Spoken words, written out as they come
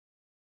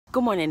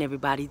Good morning,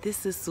 everybody.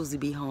 This is Susie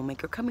B.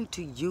 Homemaker coming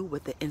to you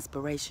with the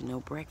inspirational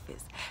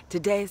breakfast.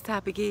 Today's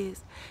topic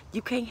is,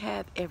 you can't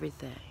have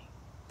everything.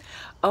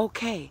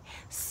 Okay,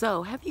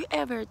 so have you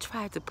ever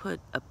tried to put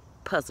a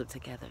puzzle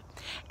together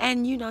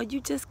and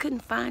you just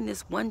couldn't find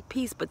this one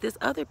piece, but this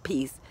other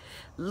piece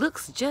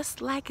looks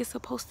just like it's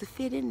supposed to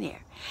fit in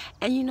there,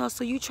 and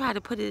so you try to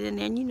put it in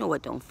there and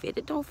it don't fit,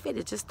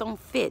 it just don't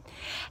fit,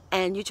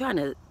 and you're trying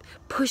to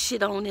push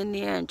it on in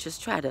there and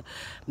just try to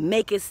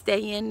make it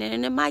stay in there,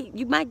 and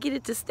you might get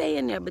it to stay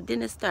in there, but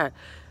then it start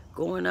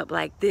going up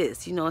like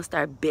this, it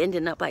start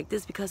bending up like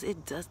this because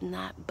it does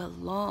not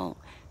belong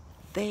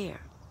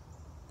there.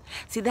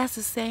 See, that's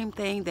the same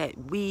thing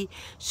that we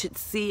should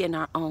see in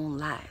our own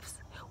lives.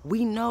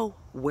 We know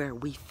where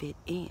we fit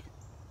in.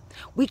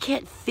 We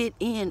can't fit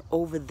in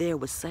over there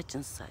with such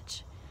and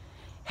such,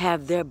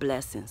 have their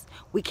blessings.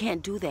 We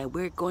can't do that.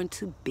 We're going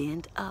to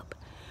bend up.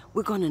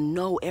 We're going to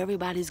know,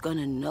 everybody's going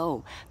to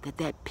know that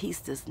that piece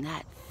does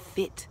not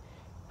fit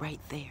right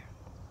there.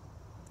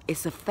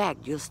 It's a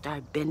fact. You'll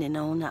start bending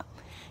on up.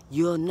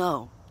 You'll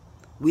know.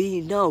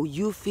 We know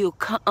you feel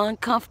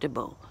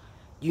uncomfortable.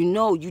 You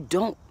know you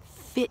don't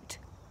fit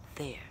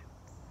there,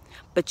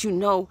 but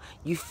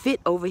you fit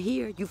over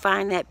here. You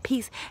find that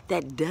piece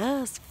that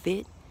does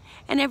fit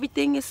and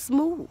everything is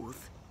smooth.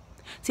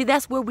 See,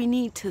 that's where we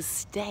need to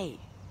stay,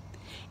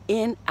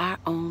 in our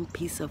own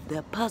piece of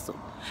the puzzle,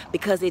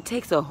 because it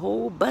takes a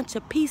whole bunch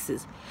of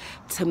pieces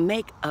to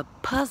make a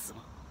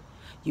puzzle.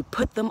 You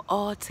put them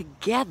all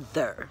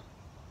together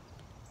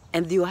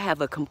and you'll have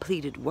a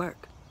completed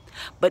work.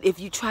 But if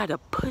you try to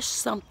push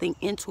something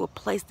into a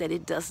place that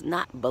it does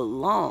not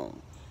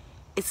belong,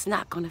 it's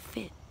not going to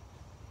fit.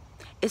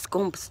 It's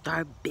going to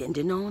start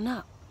bending on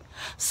up.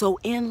 So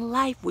in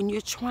life, when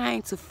you're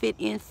trying to fit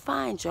in,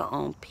 find your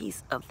own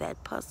piece of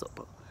that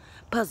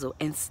puzzle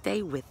and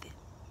stay with it.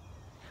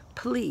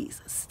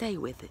 Please stay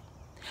with it.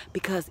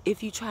 Because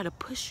if you try to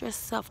push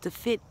yourself to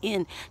fit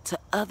in to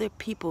other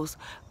people's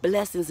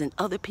blessings and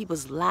other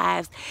people's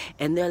lives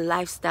and their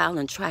lifestyle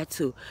and try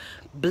to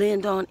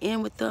blend on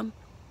in with them,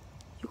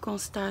 you're going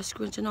to start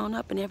scrunching on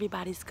up and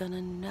everybody's going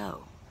to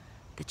know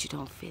that you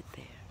don't fit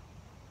there.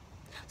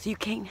 So you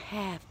can't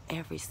have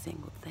every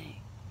single thing.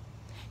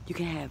 You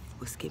can have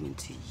what's given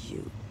to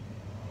you.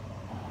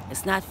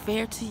 It's not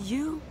fair to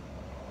you,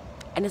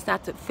 and it's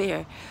not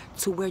fair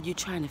to where you're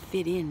trying to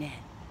fit in at.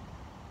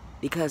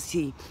 Because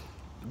see,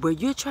 where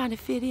you're trying to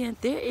fit in,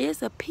 there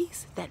is a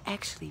piece that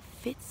actually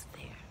fits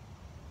there.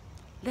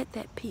 Let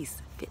that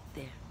piece fit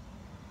there.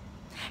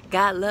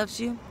 God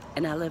loves you,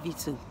 and I love you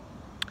too.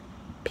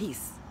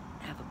 Peace.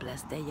 Have a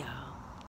blessed day, y'all.